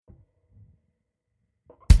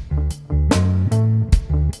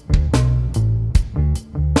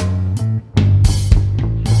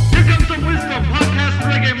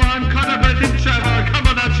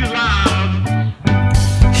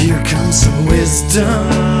wisdom,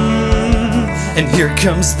 and here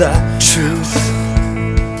comes the truth.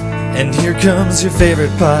 And here comes your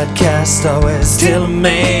favorite podcast, always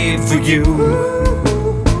tailor-made for you.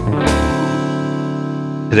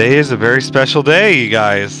 Today is a very special day, you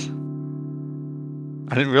guys.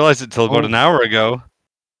 I didn't realize it till about an hour ago.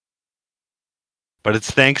 But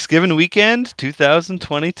it's Thanksgiving weekend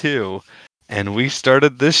 2022. And we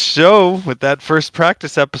started this show with that first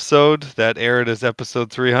practice episode that aired as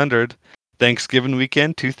episode 300, Thanksgiving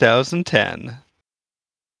weekend 2010.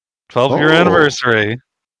 12-year anniversary.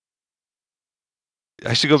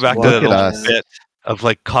 I should go back to that little bit of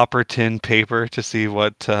like copper tin paper to see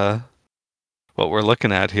what we're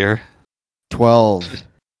looking at here. 12.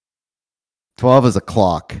 12 is a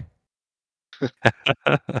clock.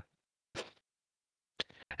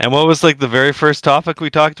 And what was like the very first topic we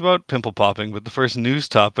talked about? Pimple popping. But the first news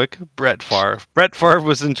topic, Brett Favre. Brett Favre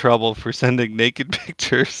was in trouble for sending naked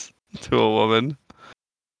pictures to a woman.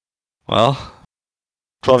 Well,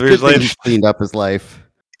 12 years later, he's cleaned up his life.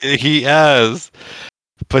 He has.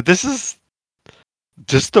 But this is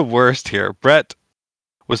just the worst here. Brett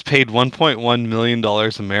was paid $1.1 million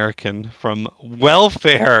American from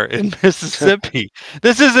welfare in Mississippi.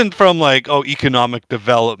 This isn't from like, economic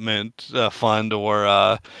development fund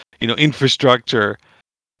or, infrastructure.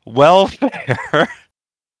 Welfare.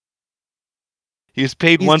 He was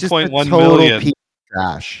paid $1.1 million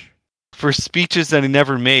for speeches that he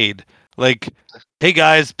never made. Like, hey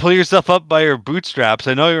guys, pull yourself up by your bootstraps.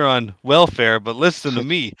 I know you're on welfare, but listen to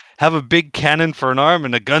me. Have a big cannon for an arm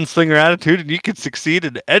and a gunslinger attitude, and you can succeed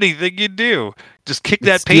in anything you do. Just kick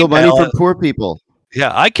that steal paint money from poor people.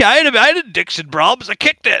 Yeah, I had addiction problems. I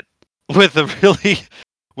kicked it with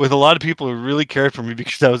a lot of people who really cared for me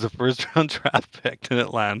because I was a first-round draft pick in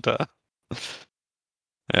Atlanta.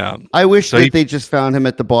 Yeah, I wish that they just found him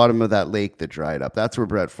at the bottom of that lake that dried up. That's where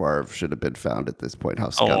Brett Favre should have been found at this point. How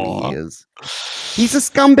scummy he is. He's a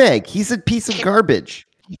scumbag. He's a piece of garbage.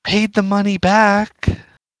 He paid the money back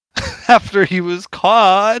after he was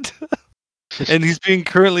caught. And he's being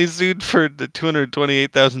currently sued for the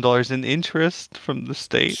 $228,000 in interest from the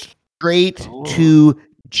state. Straight to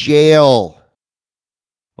jail.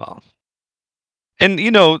 Well, and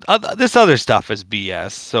this other stuff is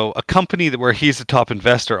BS. So a company where he's a top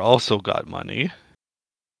investor also got money.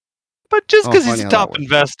 But just because he's a top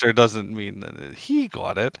investor doesn't mean that he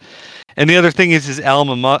got it. And the other thing is his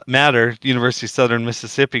alma mater, University of Southern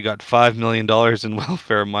Mississippi, got $5 million in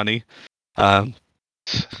welfare money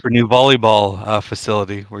for new volleyball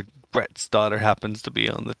facility where Brett's daughter happens to be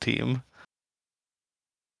on the team.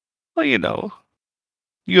 Well,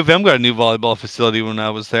 U of M got a new volleyball facility when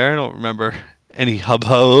I was there. I don't remember any hub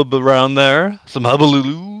around there. Some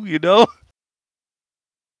hubbaloo,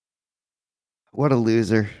 What a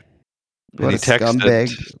loser. What a scumbag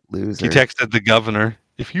loser. He texted the governor,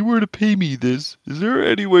 if you were to pay me this, is there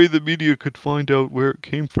any way the media could find out where it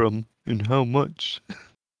came from and how much?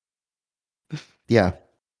 Yeah.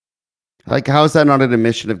 Like, how is that not an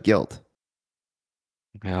admission of guilt?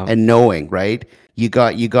 Yeah. And knowing, right? You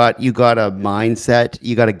got a mindset,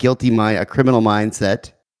 you got a guilty mind, a criminal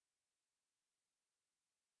mindset.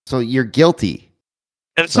 So you're guilty.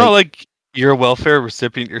 And it's not like you're a welfare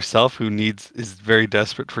recipient yourself who is very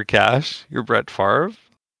desperate for cash. You're Brett Favre.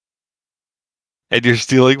 And you're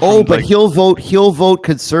stealing from but he'll vote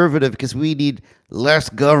conservative because we need less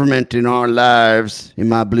government in our lives, in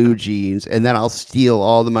my blue jeans, and then I'll steal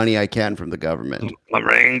all the money I can from the government. My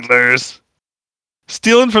Wranglers.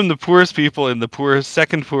 Stealing from the poorest people in the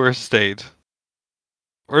second poorest state.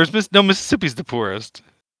 Or Mississippi's the poorest.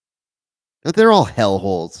 They're all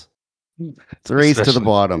hellholes. It's a race to the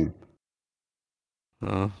bottom.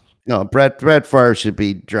 No, Brett Favre should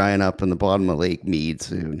be drying up in the bottom of Lake Mead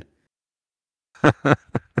soon.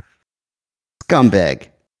 Scumbag.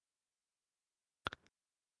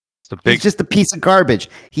 He's just a piece of garbage.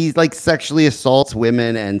 He's like sexually assaults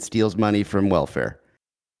women and steals money from welfare.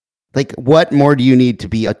 Like, what more do you need to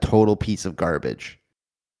be a total piece of garbage?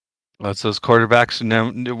 That's those quarterbacks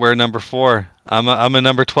who wear number 4. I'm a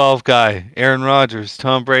number 12 guy. Aaron Rodgers,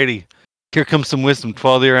 Tom Brady. Here comes some wisdom.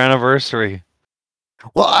 12-year anniversary.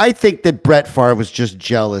 Well, I think that Brett Favre was just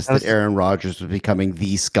jealous that Aaron Rodgers was becoming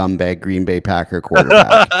the scumbag Green Bay Packer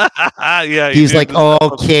quarterback. Yeah, he's like,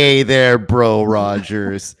 okay, there, bro,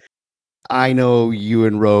 Rodgers. I know you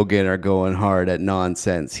and Rogan are going hard at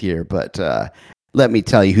nonsense here, but let me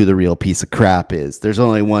tell you who the real piece of crap is. There's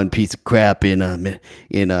only one piece of crap in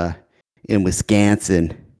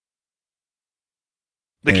Wisconsin.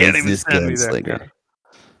 They can't even send me there.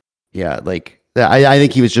 Yeah, like I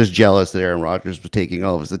think he was just jealous that Aaron Rodgers was taking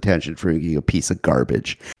all of his attention for being a piece of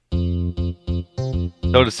garbage.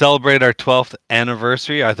 So to celebrate our 12th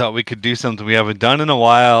anniversary, I thought we could do something we haven't done in a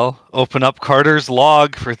while. Open up Carter's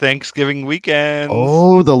log for Thanksgiving weekend.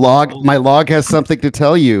 Oh, the log. My log has something to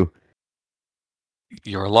tell you.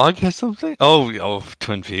 Your log has something? Oh,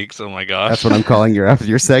 Twin Peaks. Oh my gosh. That's what I'm calling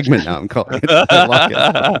your segment now. I'm calling it my log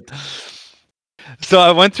has something. So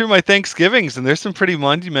I went through my Thanksgivings, and there's some pretty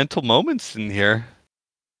monumental moments in here.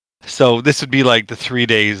 So this would be like the 3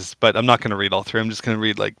 days, but I'm not going to read all three. I'm just going to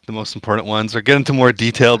read like the most important ones, or get into more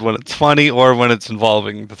detailed when it's funny or when it's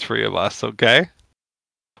involving the three of us. Okay.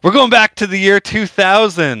 We're going back to the year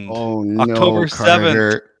 2000. Oh no, October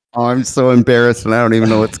 7th. Oh, I'm so embarrassed, and I don't even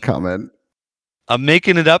know what's coming. I'm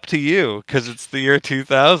making it up to you because it's the year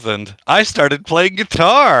 2000. I started playing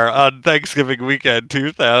guitar on Thanksgiving weekend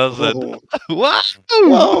 2000. Wow.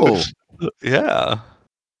 Whoa. Yeah.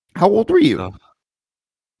 How old were you?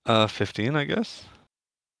 15, I guess.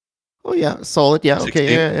 Oh yeah, solid. Yeah, 16,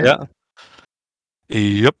 okay, yeah.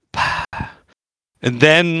 Yep. And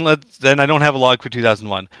then I don't have a log for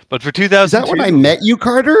 2001, but for 2002. Is that when I met you,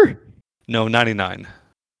 Carter? No, 99.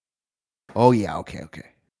 Oh yeah, okay.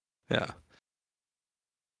 Yeah.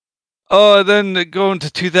 Oh, then going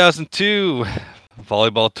to 2002,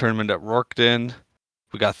 volleyball tournament at Rorketon.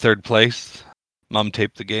 We got third place. Mom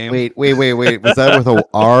taped the game. Wait. Was that with an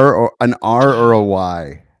R or a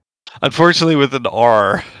Y? Unfortunately, with an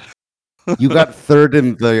R. You got third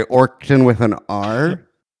in the Orkton with an R?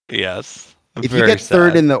 Yes. If you get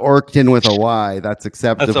third in the Orkton with a Y, that's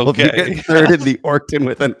acceptable. That's okay. If you get third in the Orkton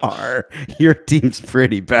with an R, your team's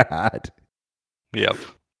pretty bad. Yep.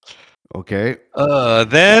 Okay.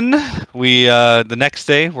 Then we the next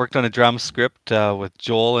day worked on a drama script with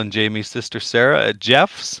Joel and Jamie's sister Sarah at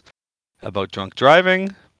Jeff's about drunk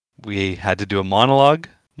driving. We had to do a monologue.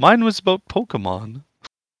 Mine was about Pokemon.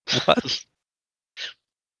 What?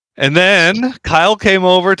 And then Kyle came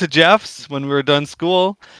over to Jeff's when we were done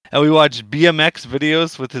school, and we watched BMX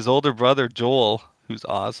videos with his older brother Joel, who's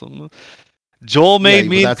awesome. Joel made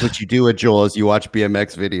me. That's what you do at Joel, is you watch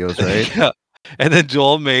BMX videos, right? Yeah. And then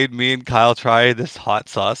Joel made me and Kyle try this hot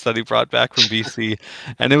sauce that he brought back from BC,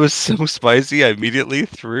 and it was so spicy I immediately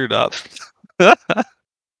threw it up.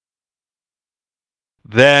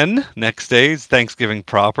 Then next day is Thanksgiving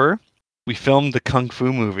proper. We filmed the Kung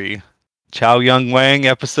Fu movie. Chow Yun Wang,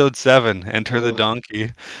 Episode 7, Enter the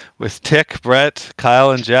Donkey, with Tick, Brett,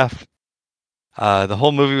 Kyle, and Jeff. The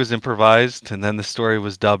whole movie was improvised, and then the story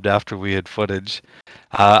was dubbed after we had footage.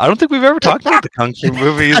 I don't think we've ever talked about the Kung Fu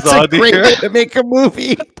movies. That's a great way to make a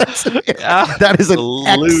movie. That is an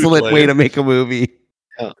excellent way to make a movie.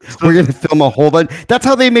 Yeah. We're going to film a whole bunch. That's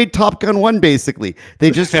how they made Top Gun 1, basically.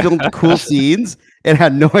 They just filmed cool scenes and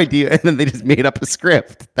had no idea, and then they just made up a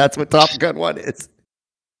script. That's what Top Gun 1 is.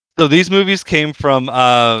 So these movies came from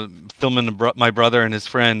filming my brother and his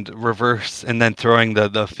friend reverse, and then throwing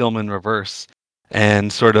the film in reverse,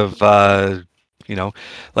 and sort of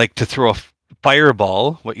like to throw a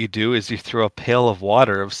fireball. What you do is you throw a pail of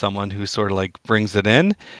water of someone who sort of like brings it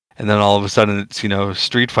in, and then all of a sudden it's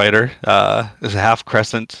Street Fighter. There's a half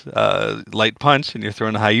crescent light punch, and you're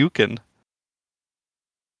throwing a Hayuken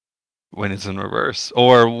when it's in reverse,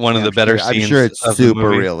 or one of the better scenes. I'm sure it's super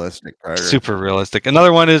realistic. Carter. Super realistic.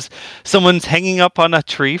 Another one is someone's hanging up on a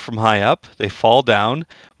tree from high up. They fall down.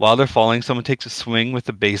 While they're falling, someone takes a swing with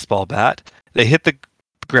a baseball bat. They hit the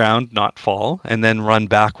ground, not fall, and then run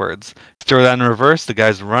backwards. Throw that in reverse. The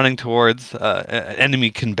guy's running towards an enemy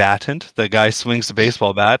combatant. The guy swings the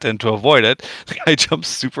baseball bat, and to avoid it, the guy jumps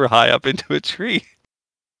super high up into a tree.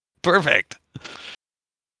 Perfect.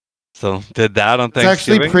 So did that on Thanksgiving. It's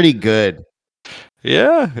actually pretty good.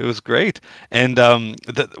 Yeah, it was great. And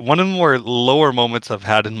one of the more lower moments I've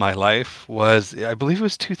had in my life was, I believe it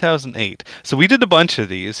was 2008. So we did a bunch of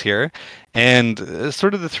these here, and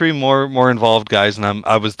sort of the three more involved guys, and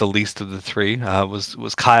I was the least of the three.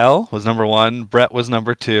 Was Kyle was number one, Brett was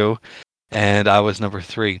number two, and I was number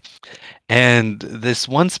three. And this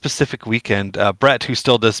one specific weekend, Brett, who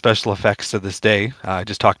still does special effects to this day, I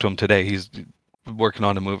just talked to him today. He's working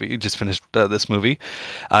on a movie. He just finished this movie.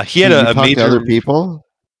 He had a major. To other people?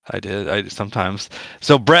 I did sometimes.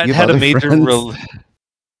 So Brett had a major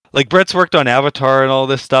like Brett's worked on Avatar and all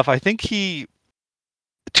this stuff. I think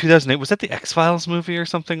 2008 was that the X-Files movie or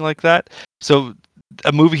something like that. So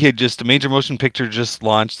a major motion picture just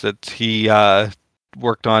launched that he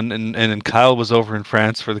worked on, and Kyle was over in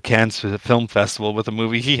France for the Cannes Film Festival with a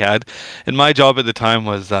movie he had, and my job at the time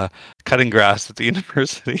was cutting grass at the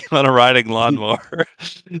university on a riding lawnmower.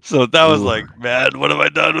 So that was like, man, what have I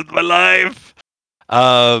done with my life?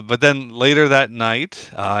 But then later that night,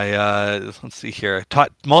 I let's see here, I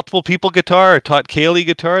taught multiple people guitar. I taught Kaylee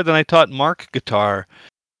guitar, then I taught Mark guitar.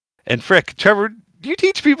 And frick, Trevor, do you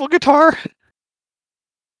teach people guitar?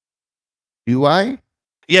 Do I?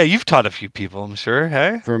 Yeah, you've taught a few people, I'm sure.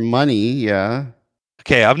 Hey. For money, yeah.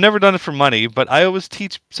 Okay, I've never done it for money, but I always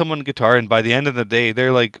teach someone guitar, and by the end of the day,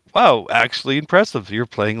 they're like, "Wow, actually impressive! You're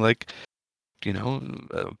playing like."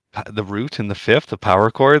 The root and the fifth, the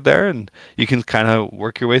power chord there, and you can kind of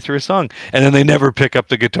work your way through a song. And then they never pick up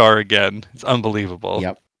the guitar again. It's unbelievable.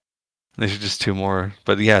 Yep. There's just two more.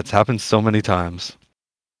 But yeah, it's happened so many times.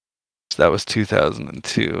 So that was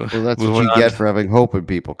 2002. Well, that's what you get for having hope in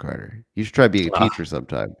people, Carter. You should try being a teacher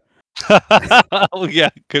sometime. Oh, yeah,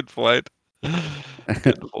 good point.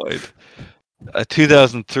 Good point.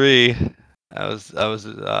 2003, I was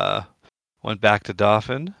went back to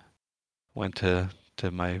Dauphin. Went to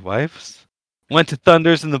my wife's. Went to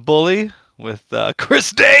Thunders and the Bully with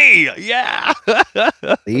Chris Day. Yeah.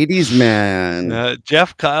 Ladies, man.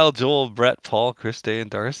 Jeff, Kyle, Joel, Brett, Paul, Chris Day, and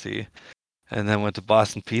Darcy. And then went to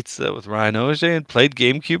Boston Pizza with Ryan Auger and played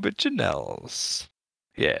GameCube at Janelle's.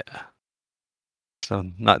 Yeah. So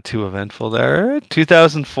not too eventful there.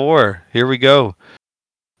 2004. Here we go.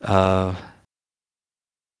 Yeah.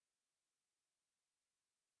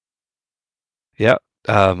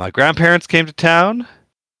 My grandparents came to town,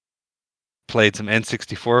 played some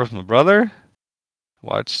N64 with my brother,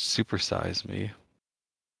 watched Super Size Me,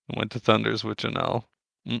 went to Thunders with Janelle.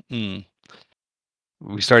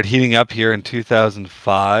 We started heating up here in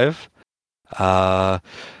 2005. I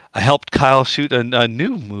helped Kyle shoot a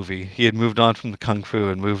new movie. He had moved on from the Kung Fu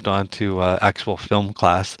and moved on to actual film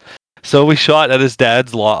class. So we shot at his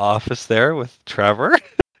dad's law office there with Trevor.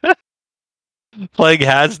 Playing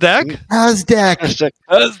Hasdak.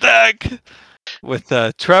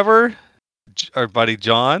 With Trevor, our buddy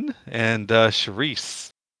John, and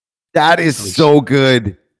Charisse. That is so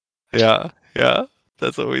good. Yeah,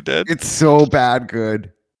 that's what we did. It's so bad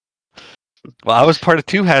good. Well, I was part of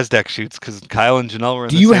 2 Hasdak shoots because Kyle and Janelle were in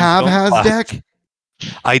Do the you same have film Hasdak?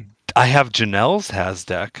 class. I have Janelle's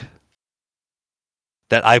Hasdak.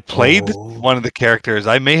 That I played one of the characters.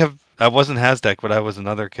 I wasn't Hasdak, but I was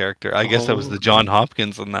another character. I guess I was the John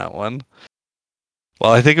Hopkins in that one.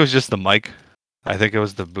 Well, I think it was just the mic. I think it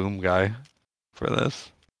was the boom guy for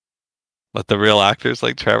this. Let the real actors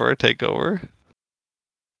like Trevor take over.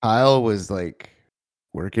 Kyle was like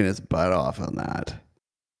working his butt off on that.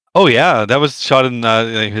 Oh yeah, that was shot in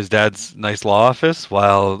his dad's nice law office,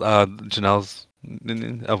 while Janelle's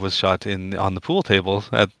was shot on the pool table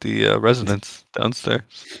at the residence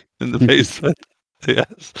downstairs in the basement.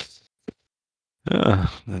 Yes.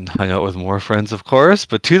 And hung out with more friends, of course.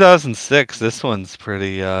 But 2006, this one's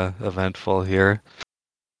pretty eventful here.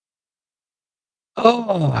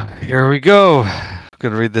 Oh, here we go. I'm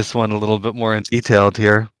going to read this one a little bit more in detail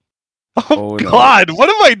here. Oh God, no. What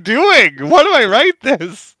am I doing? Why do I write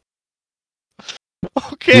this?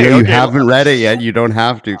 Okay, you haven't read it yet. You don't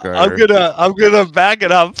have to, Carter. I'm gonna back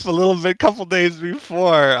it up a little bit, couple days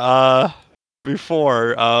before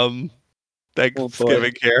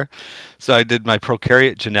Thanksgiving here. So I did my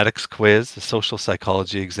prokaryote genetics quiz, the social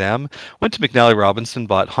psychology exam. Went to McNally Robinson,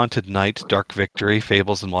 bought Haunted Night, Dark Victory,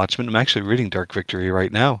 Fables, and Watchmen. I'm actually reading Dark Victory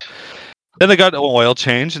right now. Then I got an oil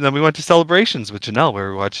change, and then we went to Celebrations with Janelle,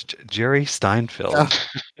 where we watched Jerry Steinfeld.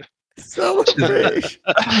 Celebration.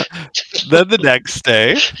 Then the next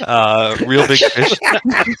day, Real Big Fish.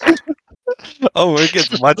 Oh, it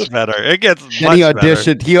gets much better. He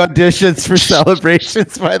auditions for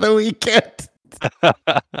Celebrations by the weekend.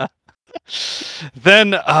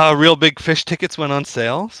 Then Real Big Fish tickets went on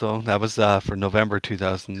sale, so that was for November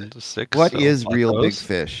 2006. What is Real Big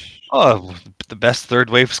Fish? Oh, the best third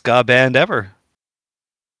wave ska band ever.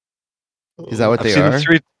 Is that what they are?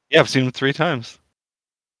 I've seen them 3 times.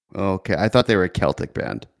 Okay, I thought they were a Celtic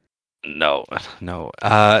band. No.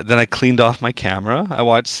 Then I cleaned off my camera. I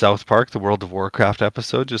watched South Park, the World of Warcraft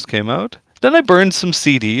episode just came out. Then I burned some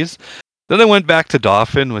CDs. Then I went back to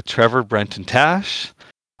Dauphin with Trevor, Brent, and Tash.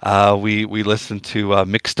 We listened to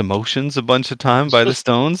Mixed Emotions a bunch of time by the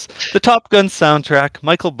Stones, the Top Gun soundtrack,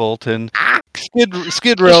 Michael Bolton,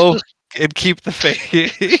 Skid Row, and Keep the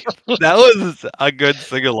Faith. That was a good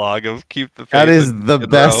sing-along of Keep the Faith. That is the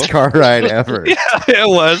best car ride ever. Yeah, it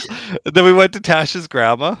was. Then we went to Tash's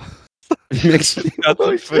grandma. Got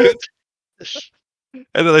some food.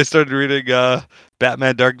 And then I started reading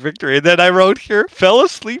Batman Dark Victory. And then I wrote here, fell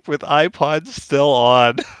asleep with iPod still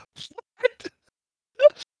on.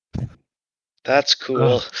 That's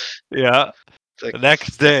cool. Yeah. The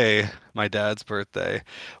next day, my dad's birthday.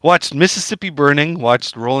 Watched Mississippi Burning,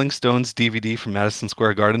 watched Rolling Stones DVD from Madison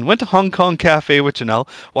Square Garden, went to Hong Kong Cafe with Janelle,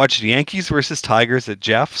 watched Yankees versus Tigers at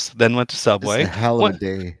Jeff's, then went to Subway. This is a hell of a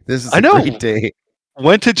day. This is a great day.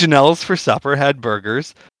 Went to Janelle's for supper, had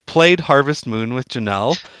burgers, played Harvest Moon with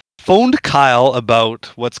Janelle, phoned Kyle about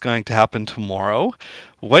what's going to happen tomorrow,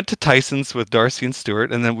 went to Tyson's with Darcy and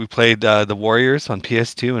Stuart, and then we played The Warriors on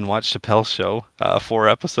PS2 and watched Chappelle's show, 4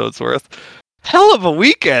 episodes worth. Hell of a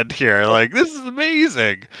weekend here. Like, this is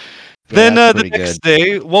amazing. Then the next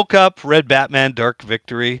day, woke up, read Batman Dark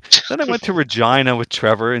Victory. Then I went to Regina with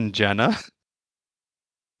Trevor and Jenna.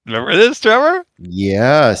 Remember this, Trevor?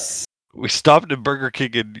 Yes. We stopped at Burger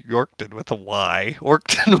King in Yorkton with a Y.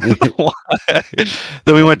 Orkton with a Y.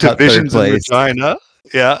 Then we went to Visions in Regina.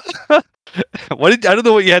 Yeah. I don't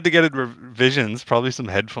know what you had to get in Visions. Probably some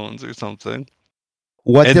headphones or something.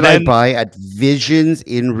 What did I buy at Visions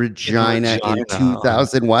in Regina in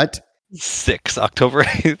 2000 what? 6, October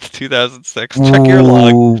 8th, 2006. Check your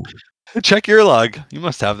log. Check your log. You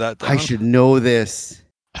must have that down. I should know this.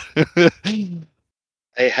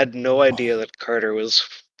 I had no idea that Carter was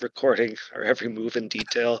recording our every move in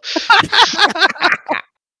detail.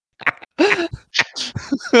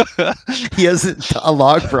 He has a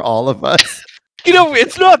log for all of us. You know,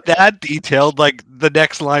 it's not that detailed. Like, the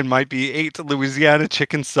next line might be 8 Louisiana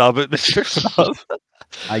chicken sub at Mr. Sub.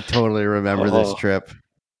 I totally remember this trip.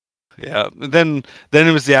 Yeah. Then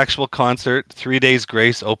it was the actual concert. 3 Days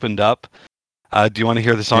Grace opened up. Do you want to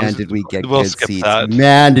hear the song? Man, did we get We'll good skip seats. that.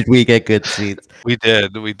 Man, did we get good seats. We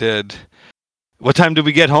did. What time did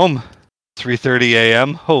we get home? 3:30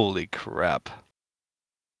 a.m. Holy crap.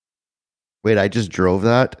 Wait, I just drove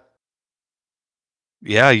that?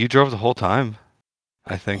 Yeah, you drove the whole time,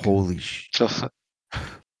 I think. Holy shit.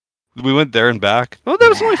 We went there and back. Oh, that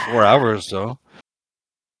was only 4 hours, though.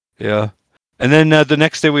 Yeah. And then the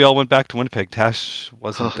next day we all went back to Winnipeg. Tash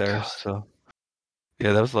wasn't there, God. So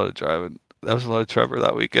yeah, that was a lot of driving. That was a lot of Trevor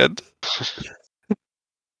that weekend.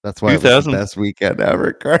 That's why it was the best weekend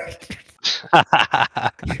ever, Kurt.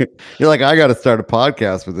 You're like, I got to start a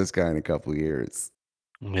podcast with this guy in a couple of years.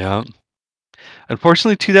 Yeah.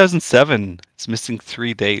 Unfortunately, 2007, it's missing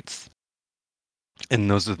 3 dates. And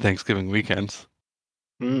those are the Thanksgiving weekends.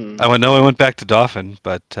 I went back to Dauphin,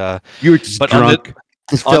 but... you were just drunk.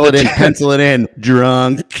 Just fill it in, pencil it in.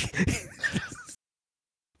 Drunk.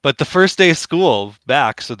 But the first day of school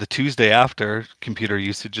back, so the Tuesday after, computer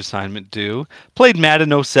usage assignment due, played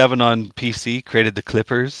Madden 07 on PC, created the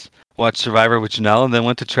Clippers, watched Survivor with Janelle, and then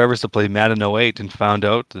went to Trevor's to play Madden 08 and found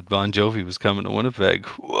out that Bon Jovi was coming to Winnipeg.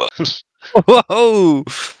 Whoa! Whoa! Whoa!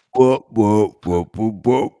 Whoa! Whoa!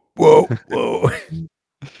 Whoa! Whoa! Whoa!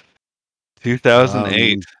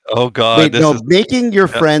 2008. Oh God! Wait, making your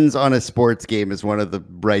friends on a sports game is one of the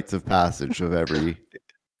rites of passage of every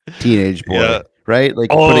teenage boy. Yeah. Right? Like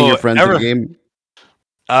putting your friends in a game.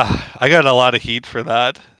 I got a lot of heat for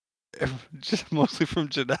that. Just mostly from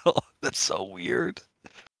Janelle. That's so weird.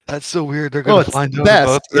 They're going to find out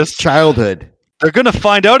about this. It's childhood. They're going to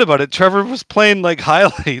find out about it. Trevor was playing like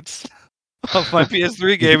highlights of my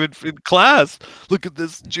PS3 game in class. Look at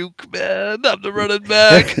this juke, man. I'm the running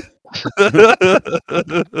back.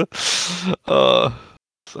 Oh,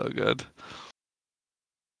 so good.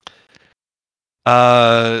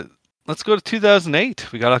 Let's go to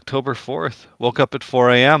 2008. We got October 4th. Woke up at 4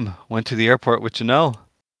 a.m. Went to the airport with Janelle.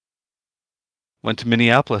 Went to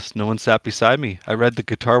Minneapolis. No one sat beside me. I read the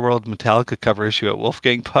Guitar World Metallica cover issue at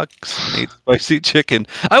Wolfgang Puck's and ate spicy chicken.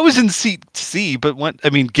 I was in gate C, but went to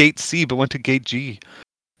gate G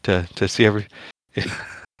to see every.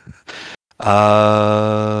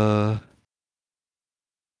 What?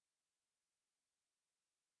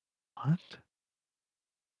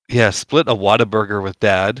 Yeah, split a Whataburger with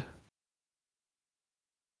Dad.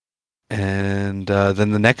 And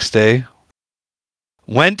then the next day,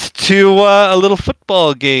 went to a little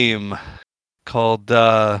football game called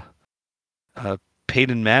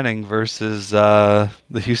Peyton Manning versus the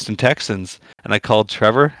Houston Texans. And I called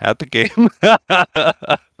Trevor at the game.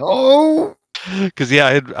 Oh! Because,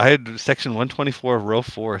 yeah, I had section 124, row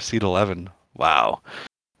 4, seat 11. Wow.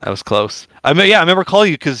 That was close. I remember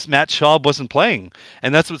calling you because Matt Schaub wasn't playing.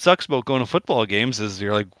 And that's what sucks about going to football games is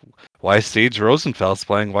you're like, why is Sage Rosenfeld's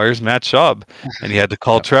playing? Where's Matt Schaub? And he had to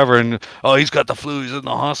call Trevor and, he's got the flu. He's in the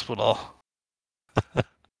hospital.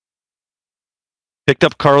 Picked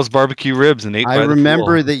up Carl's barbecue ribs and ate by the pool. I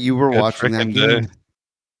remember that you were watching that game.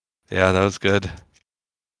 Yeah, that was good.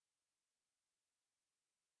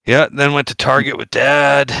 Yeah, then went to Target with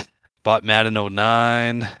Dad. Bought Madden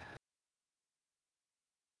 09.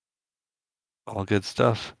 All good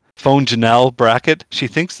stuff. Phone Janelle bracket. She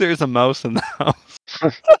thinks there's a mouse in the house.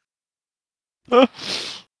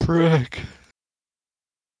 Prick.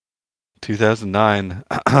 2009.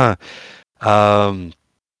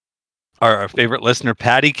 Our favorite listener,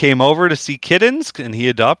 Patty, came over to see kittens, and he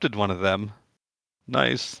adopted one of them.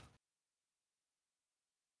 Nice.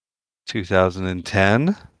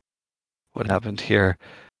 2010. What happened here?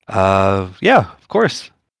 Yeah, of course.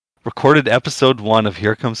 Recorded episode 1 of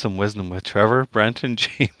Here Comes Some Wisdom with Trevor, Brent, and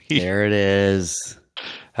Jamie. There it is.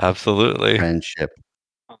 Absolutely. Friendship.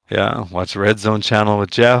 Yeah. Watched Red Zone Channel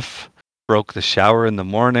with Jeff. Broke the shower in the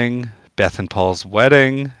morning. Beth and Paul's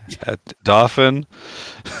wedding at Dauphin.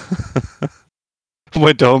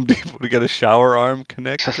 Went to Home Depot to get a shower arm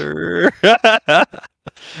connector.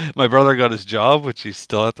 My brother got his job, which he's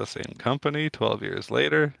still at the same company 12 years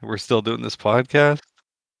later. We're still doing this podcast.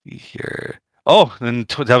 Here. Oh, and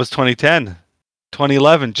that was 2010.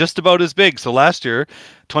 2011, just about as big. So last year,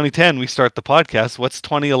 2010, we start the podcast. What's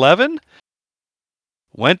 2011?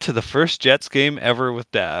 Went to the first Jets game ever with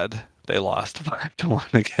Dad. They lost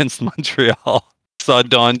 5-1 against Montreal. Saw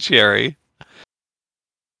Don Cherry.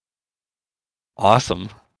 Awesome.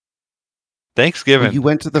 Thanksgiving. You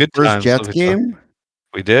went to the Good first times, Jets let me game?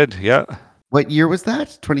 We did, yeah. What year was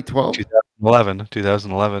that? 2012?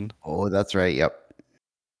 2011. Oh, that's right. Yep.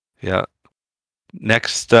 Yeah.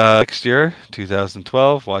 Next year,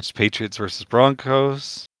 2012, watched Patriots versus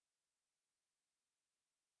Broncos.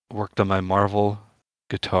 Worked on my Marvel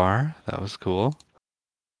guitar. That was cool.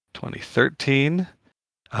 2013.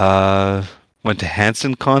 Went to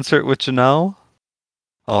Hanson concert with Janelle.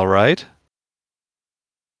 All right.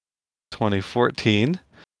 2014.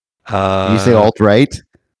 You say alt-right?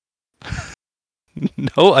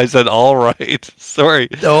 No, I said all right. Sorry.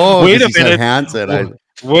 Oh, wait a you said minute. Hanson.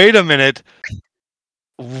 Wait a minute.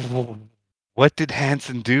 What did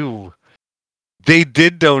Hanson do? They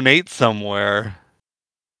did donate somewhere.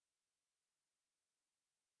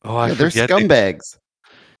 Oh, I they're forget. scumbags.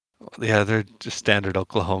 Yeah, they're just standard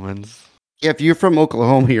Oklahomans. Yeah, if you're from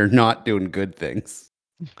Oklahoma, you're not doing good things.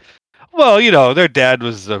 Well, you know, their dad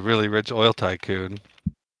was a really rich oil tycoon.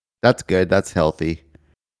 That's good. That's healthy.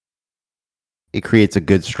 It creates a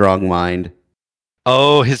good, strong mind.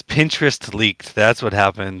 Oh, his Pinterest leaked. That's what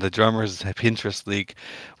happened. The drummer's Pinterest leak,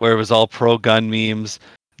 where it was all pro-gun memes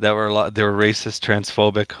that were racist,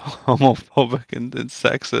 transphobic, homophobic, and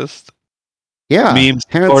sexist. Yeah, Memes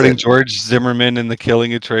supporting George Zimmerman in the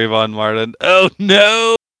killing of Trayvon Martin. Oh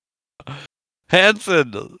no,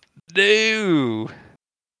 Hanson, no.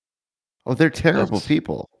 Oh, they're terrible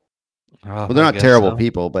people. Oh, well, they're not terrible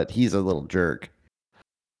people, but he's a little jerk.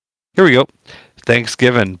 Here we go.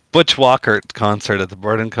 Thanksgiving, Butch Walker concert at the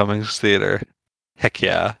Borden Cummings Theater. Heck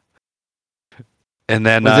yeah! And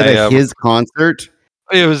then was it at his concert?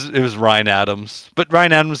 It was Ryan Adams, but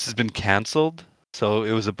Ryan Adams has been canceled, so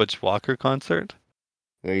it was a Butch Walker concert.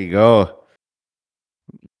 There you go.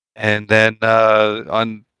 And then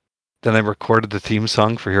then I recorded the theme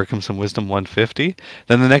song for Here Comes Some Wisdom 150.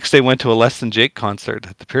 Then the next day went to a Less Than Jake concert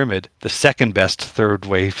at the Pyramid, the second best third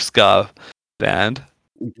wave ska band.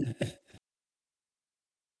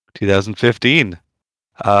 2015.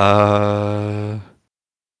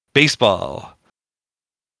 Baseball.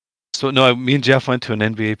 So no, me and Jeff went to an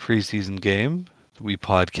NBA preseason game. We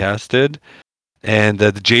podcasted, and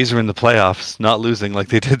the Jays are in the playoffs, not losing like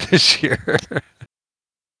they did this year.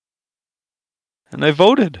 And I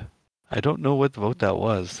voted. I don't know what vote that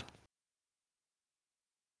was.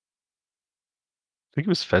 I think it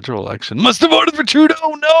was federal election. Must have voted for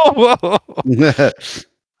Trudeau. No. Yeah.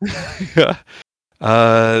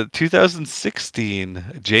 2016,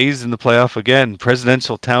 Jays in the playoff again.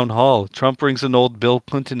 Presidential town hall. Trump brings in old Bill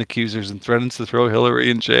Clinton accusers and threatens to throw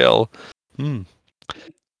Hillary in jail. And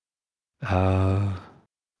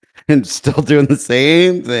still doing the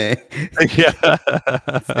same thing. Yeah.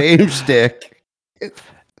 Same shtick.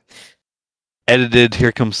 Edited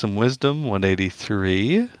Here Comes Some Wisdom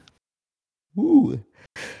 183. Ooh.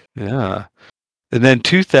 Yeah. And then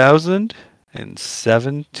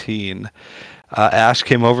 2017. Ash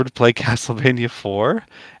came over to play Castlevania 4,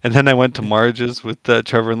 and then I went to Marge's with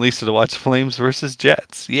Trevor and Lisa to watch Flames versus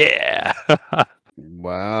Jets. Yeah!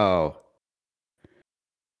 Wow.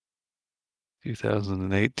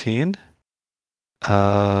 2018.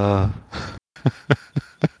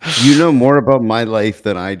 You know more about my life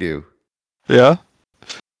than I do. Yeah.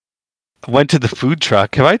 I went to the food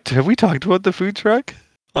truck. Have we talked about the food truck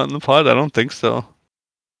on the pod? I don't think so.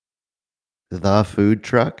 The food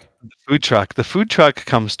truck? The food truck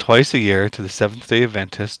comes twice a year to the Seventh-day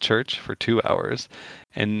Adventist Church for 2 hours,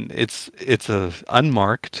 and it's a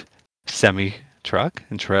unmarked semi truck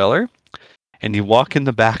and trailer, and you walk in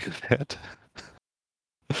the back of it,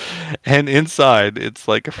 and inside it's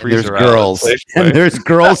like a freezer. There's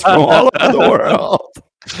girls from all over the world.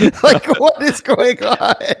 Like, what is going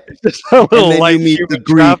on? Just a little and then you meet the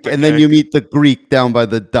Greek, and then you meet the Greek down by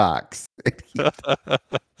the docks.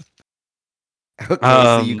 Okay,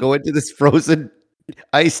 so you go into this frozen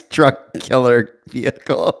ice truck killer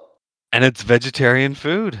vehicle. And it's vegetarian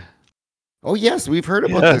food. Oh, yes, we've heard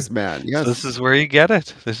about this, man. Yes. So this is where you get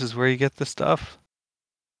it. This is where you get the stuff.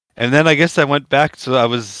 And then I guess I went back. So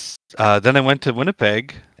then I went to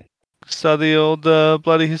Winnipeg, saw the old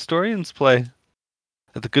Bloody Historians play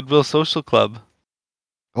at the Goodwill Social Club.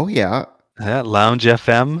 Oh, yeah. Yeah, Lounge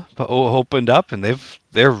FM opened up, and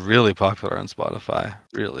they're really popular on Spotify.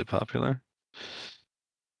 Really popular.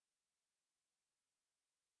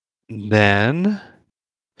 Then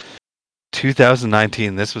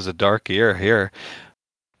 2019, this was a dark year here.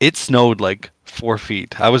 It snowed like 4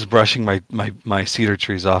 feet. I was brushing my cedar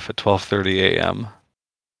trees off at 12:30 a.m.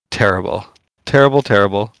 Terrible.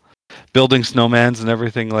 Terrible. Building snowmans and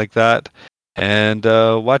everything like that. And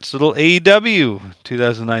watched little AEW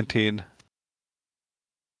 2019.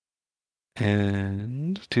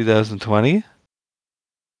 And 2020.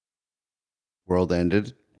 World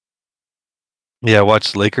ended. Yeah,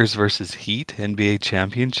 watched Lakers versus Heat NBA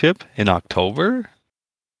championship in October.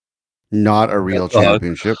 Not a real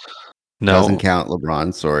championship. No. Doesn't count,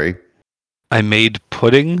 LeBron. Sorry. I made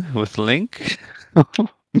pudding with Link.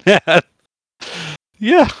 Man.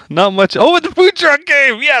 Yeah, not much. Oh, the food truck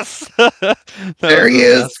game. Yes. There he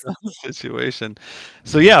is. Situation.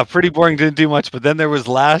 So yeah, pretty boring. Didn't do much. But then there was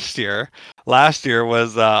last year. Last year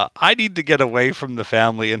was I need to get away from the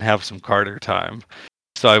family and have some Carter time.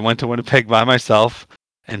 So I went to Winnipeg by myself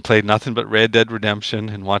and played nothing but Red Dead Redemption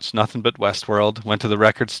and watched nothing but Westworld. Went to the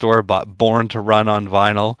record store, bought Born to Run on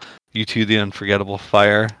vinyl, U2 The Unforgettable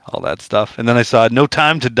Fire, all that stuff. And then I saw No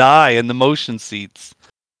Time to Die in the motion seats.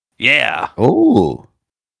 Yeah. Oh.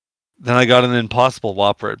 Then I got an Impossible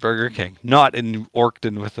Whopper at Burger King. Not in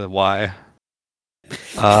Orkton with a Y.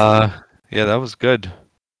 Yeah, that was good.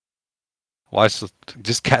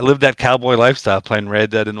 Live that cowboy lifestyle, playing Red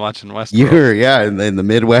Dead and watching Westworld. You're in the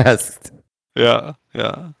Midwest. Yeah.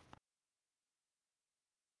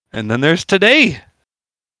 And then there's today.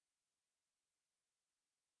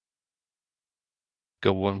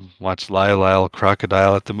 Go watch Lyle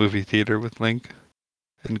Crocodile at the movie theater with Link,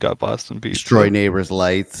 and got Boston Pizza. Destroy neighbors'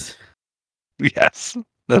 lights. Yes,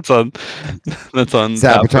 that's on.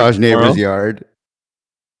 Sabotage neighbor's yard.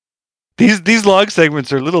 These log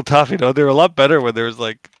segments are a little tough, They're a lot better when there was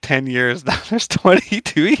like 10 years. Now there's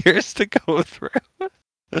 22 years to go through.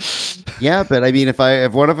 Yeah, but I mean, if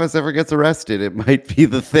one of us ever gets arrested, it might be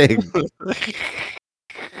the thing.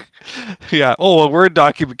 Yeah. Oh, a Word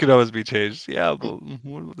document could always be changed. Yeah, but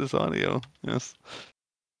what about this audio? Yes.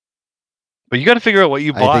 But you got to figure out what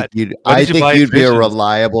you bought. I think you'd be a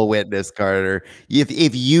reliable witness, Carter.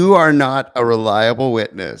 If you are not a reliable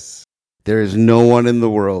witness, there is no one in the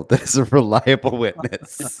world that is a reliable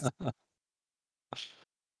witness.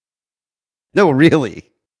 No,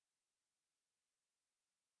 really.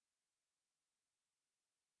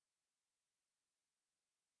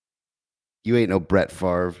 You ain't no Brett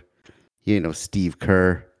Favre. You ain't no Steve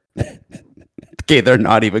Kerr. Okay, they're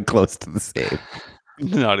not even close to the same.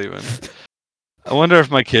 Not even. I wonder if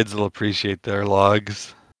my kids will appreciate their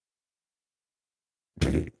logs.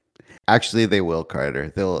 Actually, they will,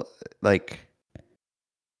 Carter. They'll, like,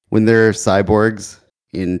 when they're cyborgs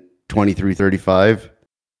in 2335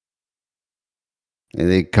 and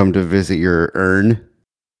they come to visit your urn.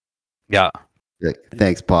 Yeah.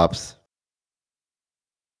 Thanks, Pops.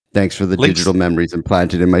 Thanks for the digital memories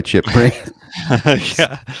implanted in my chip brain.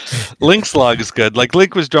 Yeah. Link's log is good. Like,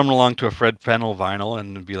 Link was drumming along to a Fred Fennell vinyl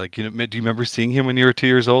and would be like, do you remember seeing him when you were 2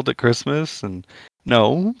 years old at Christmas? And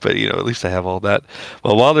no, but at least I have all that.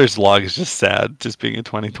 Well, Wilder's log is just sad, just being a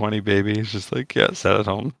 2020 baby. He's just like, yeah, sad at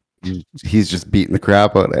home. He's just beating the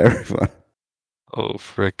crap out of everyone. Oh,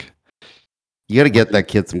 frick. You got to get that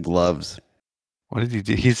kid some gloves. What did he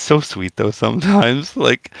do? He's so sweet though. Sometimes,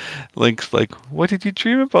 like, Link's like, "What did you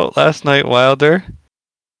dream about last night, Wilder?"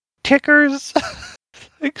 Tickers,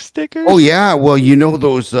 like stickers. Oh yeah, well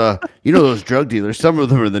those drug dealers. Some of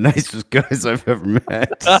them are the nicest guys I've ever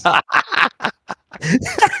met.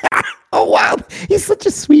 Oh wow, he's such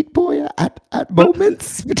a sweet boy at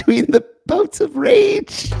moments between the bouts of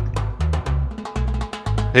rage.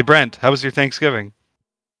 Hey Brent, how was your Thanksgiving?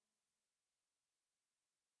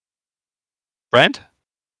 Brent?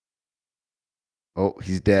 Oh,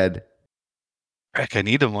 he's dead. Heck, I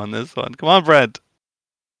need him on this one. Come on, Brent.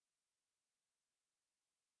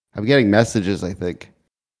 I'm getting messages, I think.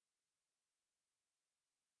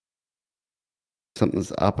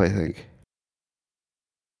 Something's up, I think.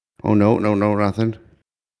 Oh, no, nothing.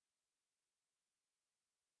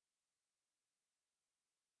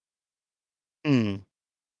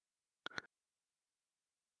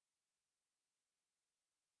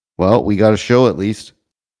 Well, we got a show at least.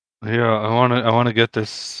 Yeah, I wanna get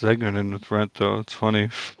this segment in with Brent though. It's funny.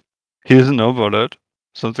 He doesn't know about it.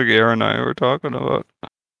 Something Aaron and I were talking about.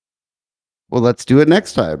 Well, let's do it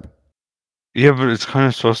next time. Yeah, but it's kind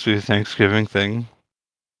of supposed to be a Thanksgiving thing.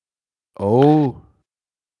 Oh.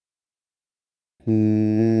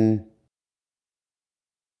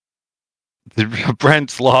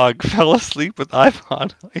 Brent's log fell asleep with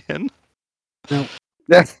iPod in. No.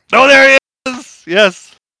 Oh, there he is!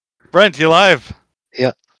 Yes! Brent, you live?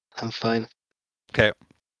 Yeah, I'm fine. Okay.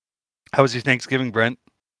 How was your Thanksgiving, Brent?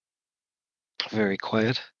 Very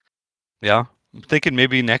quiet. Yeah? I'm thinking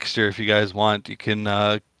maybe next year, if you guys want, you can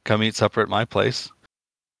come eat supper at my place.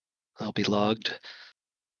 I'll be logged.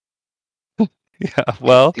 Yeah,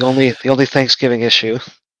 well... The only Thanksgiving issue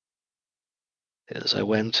is I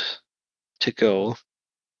went to go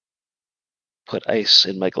put ice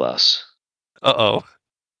in my glass. Uh-oh.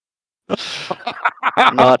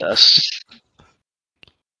 Not us.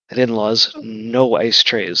 At in-laws, no ice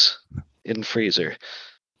trays in freezer.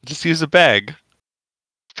 Just use a bag.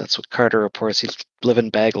 That's what Carter reports. He's living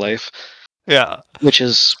bag life. Yeah. Which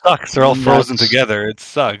is sucks. They're all frozen nuts. together. It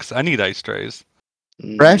sucks. I need ice trays.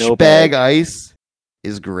 Fresh bag ice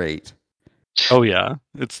is great. Oh yeah,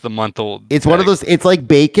 it's the month-old. It's one of those. It's like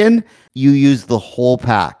bacon. You use the whole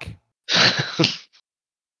pack.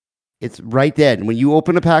 It's right then. When you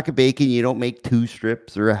open a pack of bacon, you don't make 2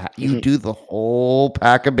 strips or you do the whole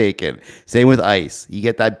pack of bacon. Same with ice. You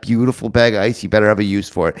get that beautiful bag of ice. You better have a use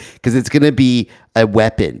for it because it's going to be a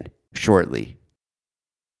weapon shortly.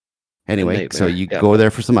 Anyway, so you go there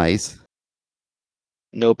for some ice.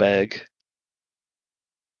 No bag.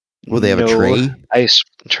 Will they have a tray? Ice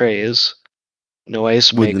trays. No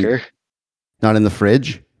ice maker. Not in the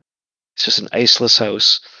fridge? It's just an iceless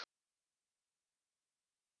house.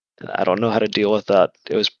 I don't know how to deal with that.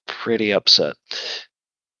 It was pretty upset.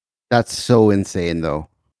 That's so insane, though.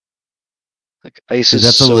 Like ice is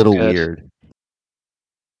that's so a little good. weird.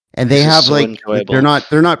 And they have so like enjoyable.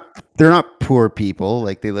 they're not poor people.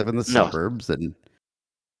 Like they live in the suburbs and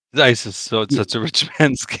ice is such a rich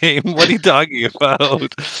man's game. What are you talking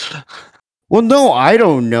about? Well, no, I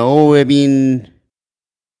don't know. I mean,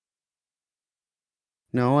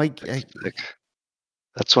 no,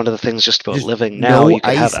 that's one of the things just about living now. You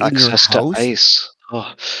can have access to ice.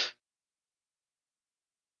 Oh.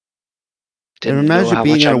 And imagine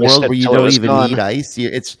being in a world where you don't even need ice.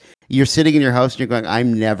 You're sitting in your house and you're going,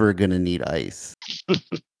 I'm never gonna need ice.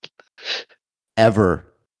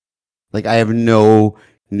 Ever. Like I have no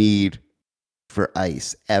need for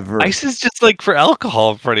ice ever. Ice is just like for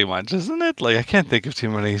alcohol, pretty much, isn't it? Like I can't think of too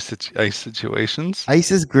many ice situations.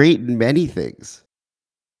 Ice is great in many things.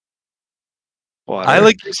 Water. I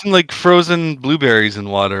like using like frozen blueberries in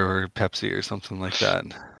water or Pepsi or something like that.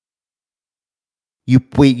 You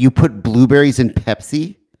put blueberries in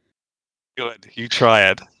Pepsi? Good. You try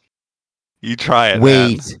it.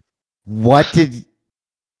 Wait. Man. What did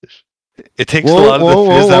it takes a lot of the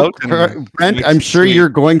fizz out? Brent, I'm sure you're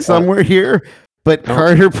going somewhere here, but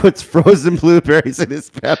Carter puts frozen blueberries in his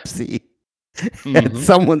Pepsi. And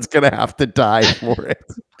someone's gonna have to die for it.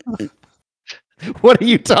 What are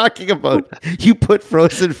you talking about? You put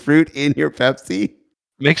frozen fruit in your Pepsi?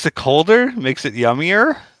 Makes it colder? Makes it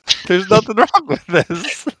yummier? There's nothing wrong with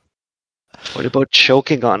this. What about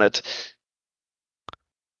choking on it?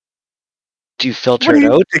 Do you filter it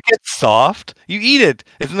out? It gets soft. You eat it.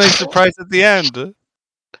 It's a nice surprise at the end.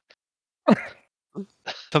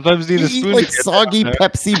 Sometimes you need a spoon. Eat like soggy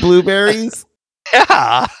Pepsi blueberries?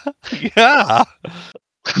 Yeah. Yeah.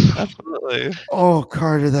 Absolutely. Oh,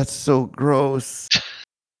 Carter, that's so gross.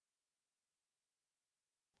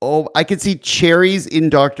 Oh, I can see cherries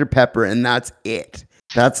in Dr. Pepper, and that's it.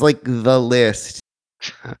 That's like the list.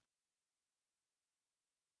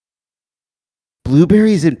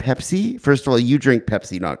 Blueberries in Pepsi? First of all, you drink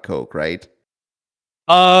Pepsi, not Coke, right?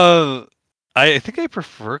 I think I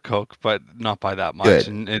prefer Coke, but not by that much. Good.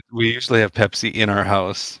 And we usually have Pepsi in our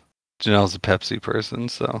house. Janelle's a Pepsi person,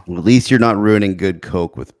 so. Well, at least you're not ruining good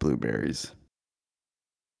Coke with blueberries.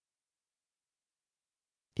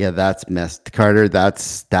 Yeah, that's messed. Carter,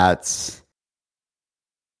 that's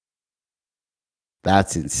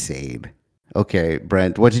insane. Okay,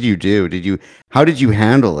 Brent, what did you do? How did you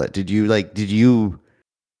handle it? You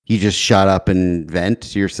just shut up and vent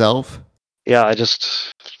to yourself? Yeah, I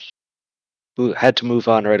just had to move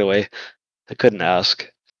on right away. I couldn't ask.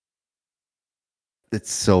 It's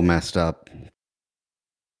so messed up.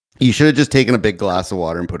 You should have just taken a big glass of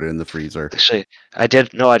water and put it in the freezer. Actually, I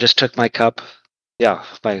did. No, I just took my cup. Yeah,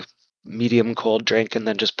 my medium cold drink and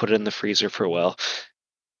then just put it in the freezer for a while.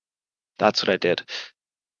 That's what I did.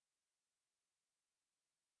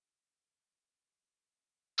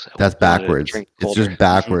 That's backwards. Drink It's colder. just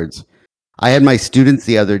backwards. I had my students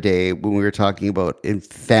the other day when we were talking about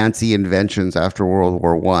fancy inventions after World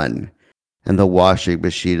War One, and the washing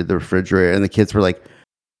machine and the refrigerator, and the kids were like,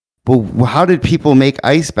 "Well, how did people make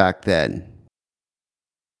ice back then?"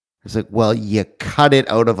 It's like, well, you cut it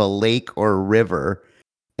out of a lake or a river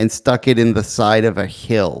and stuck it in the side of a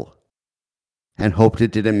hill and hoped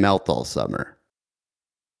it didn't melt all summer.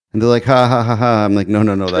 And they're like, ha ha ha ha. I'm like, no,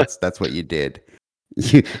 that's what you did.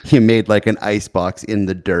 You made like an ice box in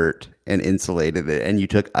the dirt and insulated it, and you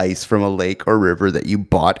took ice from a lake or river that you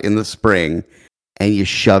bought in the spring and you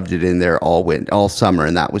shoved it in there all summer,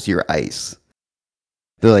 and that was your ice.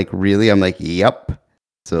 They're like, really? I'm like, yep.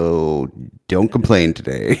 So don't complain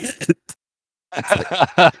today.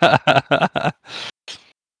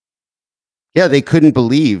 Yeah, they couldn't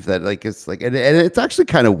believe that. Like, it's like, and it's actually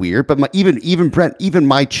kind of weird. But even Brent, even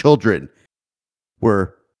my children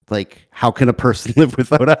were like, "How can a person live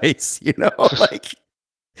without ice?" You know, like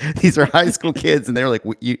these are high school kids, and they're like,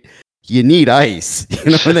 "You need ice,"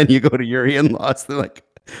 you know. And then you go to your in-laws, they're like,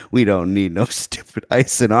 "We don't need no stupid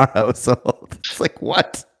ice in our household." It's like,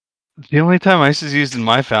 what? The only time ice is used in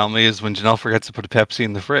my family is when Janelle forgets to put a Pepsi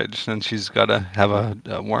in the fridge, and she's got to have a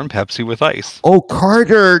warm Pepsi with ice. Oh,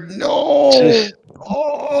 Carter, no!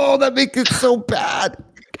 Oh, that makes it so bad.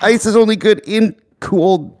 Ice is only good in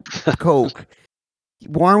cold Coke.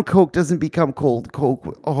 Warm Coke doesn't become cold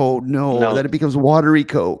Coke. Oh, no. Then it becomes watery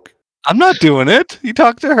Coke. I'm not doing it. You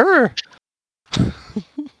talk to her.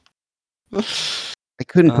 I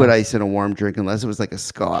couldn't put ice in a warm drink unless it was like a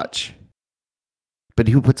scotch. But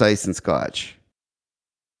who puts ice in scotch?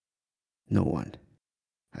 No one.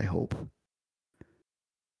 I hope.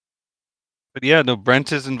 But yeah, no,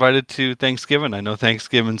 Brent is invited to Thanksgiving. I know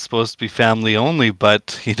Thanksgiving's supposed to be family only,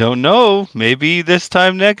 but you don't know. Maybe this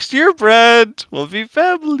time next year, Brent, will be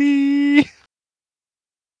family.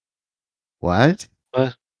 What?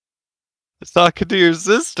 I was talking to your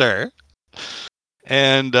sister,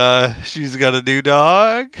 and she's got a new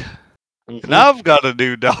dog, and I've got a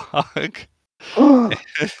new dog.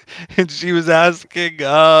 And she was asking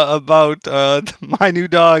about my new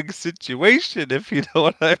dog situation, if you know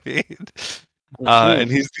what I mean.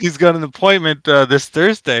 And he's got an appointment this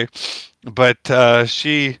Thursday, but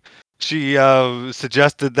she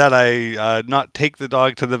suggested that I not take the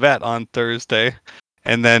dog to the vet on Thursday,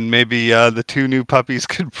 and then maybe the two new puppies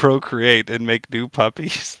could procreate and make new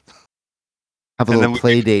puppies. Have a little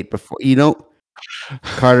play date before, you know.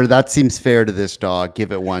 Carter, that seems fair to this dog.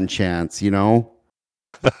 Give it one chance, you know?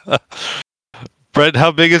 Brent,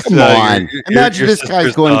 how big is Come on. Imagine this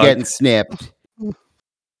guy's going and getting snipped.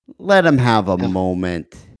 Let him have a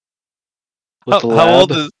moment. How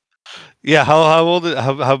old is? Yeah, how old?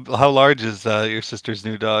 How large is your sister's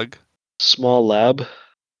new dog? Small lab. I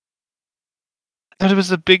thought it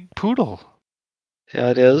was a big poodle. Yeah,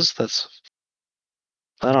 it is.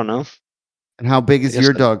 I don't know. And how big is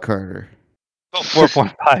your dog, Carter?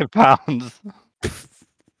 4.5 pounds.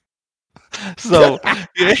 So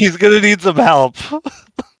yeah, he's gonna need some help.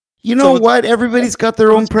 You know what? Everybody's got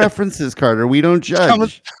their own preferences, Carter. We don't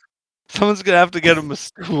judge. Someone's gonna have to get him a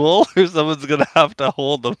stool, or someone's gonna have to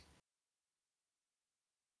hold him.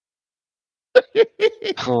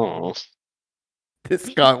 Oh, this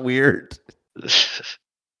got weird.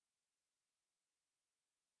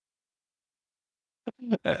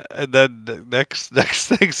 And then next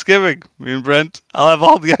Thanksgiving, me and Brent, I'll have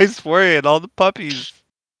all the ice for you and all the puppies.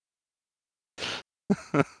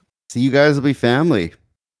 So you guys will be family.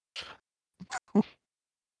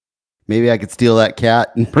 Maybe I could steal that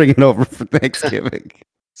cat and bring it over for Thanksgiving.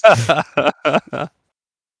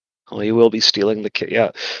 Well, you will be stealing the cat.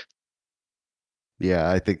 Yeah. Yeah,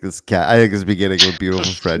 I think this beginning of a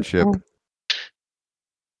beautiful friendship.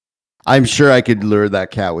 I'm sure I could lure that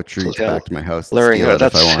cat with treats back to my house. Luring her,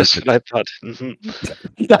 that's what I thought.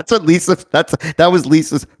 Mm-hmm. That's what that was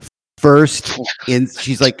Lisa's first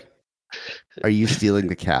she's like, "Are you stealing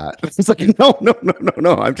the cat?" It's like, no.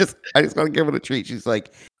 I just want to give it a treat. She's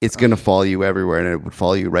like, "It's gonna follow you everywhere, and it would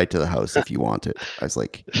follow you right to the house if you want it." I was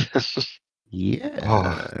like,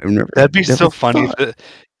 "Yeah." That'd be so funny.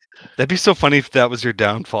 That'd be so funny if that was your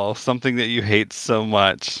downfall. Something that you hate so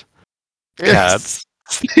much. Cats.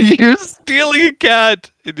 You're stealing a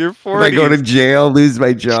cat in your 40s. I go to jail, lose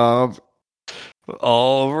my job.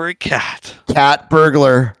 All over a cat. Cat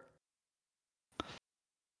burglar.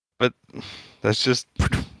 But that's just...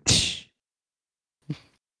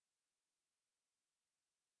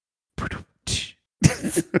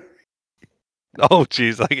 Oh,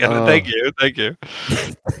 jeez. I get it. Thank you.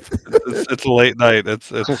 It's a late night.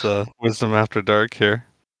 It's Wisdom After Dark here.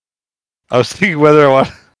 I was thinking whether I want...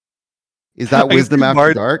 Is that wisdom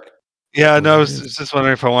after dark? Yeah, no, I was just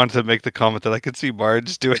wondering if I wanted to make the comment that I could see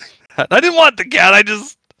Marge doing that. I didn't want the cat. I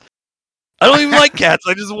don't even like cats.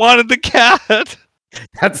 I just wanted the cat.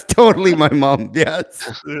 That's totally my mom.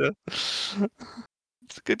 Yes. Yeah.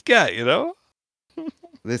 It's a good cat, you know?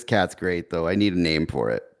 This cat's great, though. I need a name for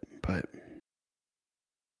it, but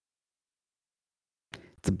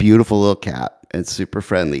it's a beautiful little cat and super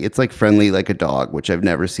friendly. It's like friendly like a dog, which I've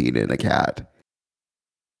never seen in a cat.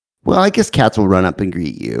 Well, I guess cats will run up and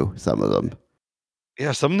greet you, some of them.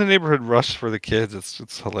 Yeah, some in the neighborhood rush for the kids.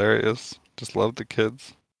 It's hilarious. Just love the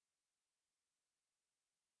kids.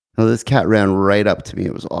 Oh, this cat ran right up to me.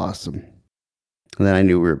 It was awesome. And then I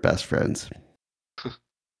knew we were best friends.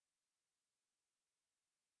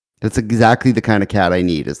 That's exactly the kind of cat I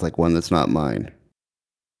need. It's like one that's not mine.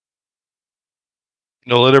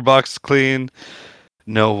 No litter box clean.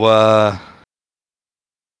 No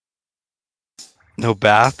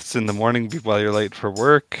baths in the morning while you're late for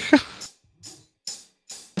work. Because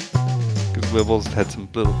Wibbles had some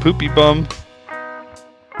little poopy bum.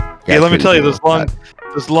 Yeah, let me tell you, those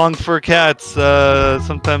long fur cats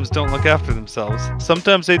sometimes don't look after themselves.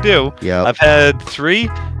 Sometimes they do. Yeah. I've had 3,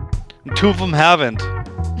 and 2 of them haven't.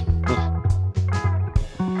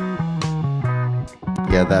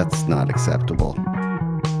 Yeah, that's not acceptable.